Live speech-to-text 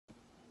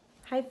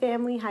Hi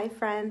family, hi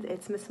friends,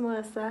 it's Miss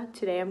Melissa.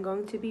 Today I'm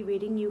going to be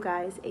reading you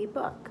guys a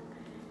book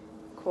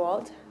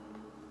called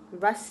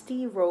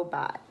Rusty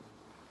Robot.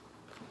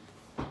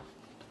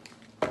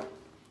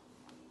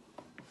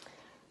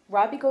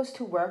 Robbie goes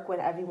to work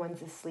when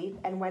everyone's asleep,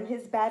 and when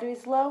his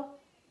battery's low,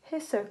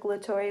 his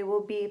circulatory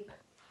will beep.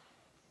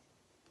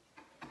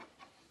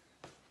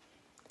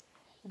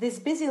 This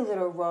busy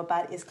little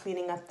robot is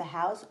cleaning up the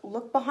house.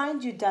 Look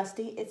behind you,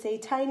 Dusty. It's a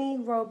tiny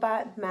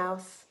robot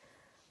mouse.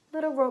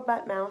 Little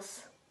robot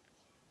mouse.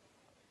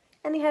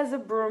 And he has a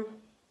broom,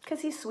 because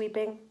he's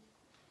sweeping.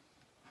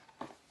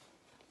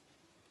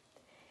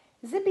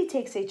 Zippy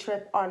takes a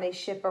trip on a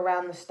ship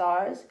around the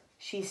stars.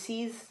 She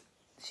sees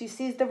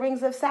the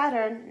rings of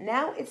Saturn.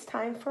 Now it's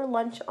time for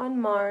lunch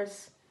on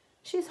Mars.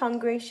 She's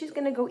hungry. She's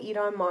going to go eat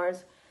on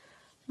Mars.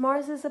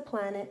 Mars is a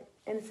planet,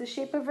 and it's the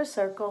shape of a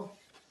circle.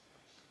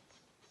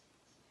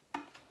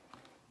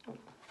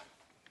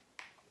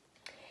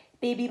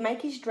 Baby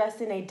Mikey's dressed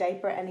in a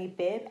diaper and a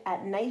bib.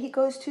 At night, he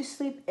goes to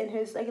sleep in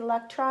his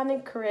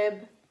electronic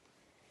crib.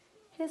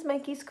 Here's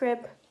Mikey's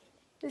crib.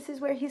 This is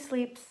where he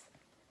sleeps.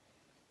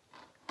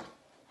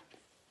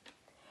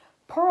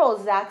 Poor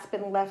old Zach's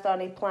been left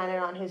on a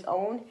planet on his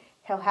own.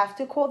 He'll have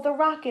to call the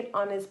rocket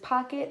on his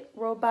pocket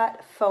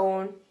robot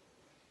phone.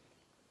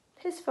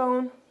 His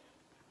phone.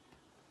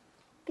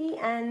 The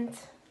end.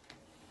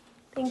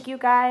 Thank you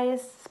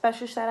guys.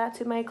 Special shout out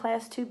to my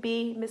class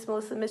 2B. Miss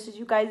Melissa misses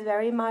you guys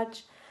very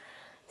much.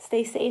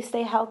 Stay safe,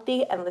 stay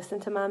healthy, and listen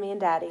to Mommy and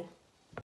Daddy.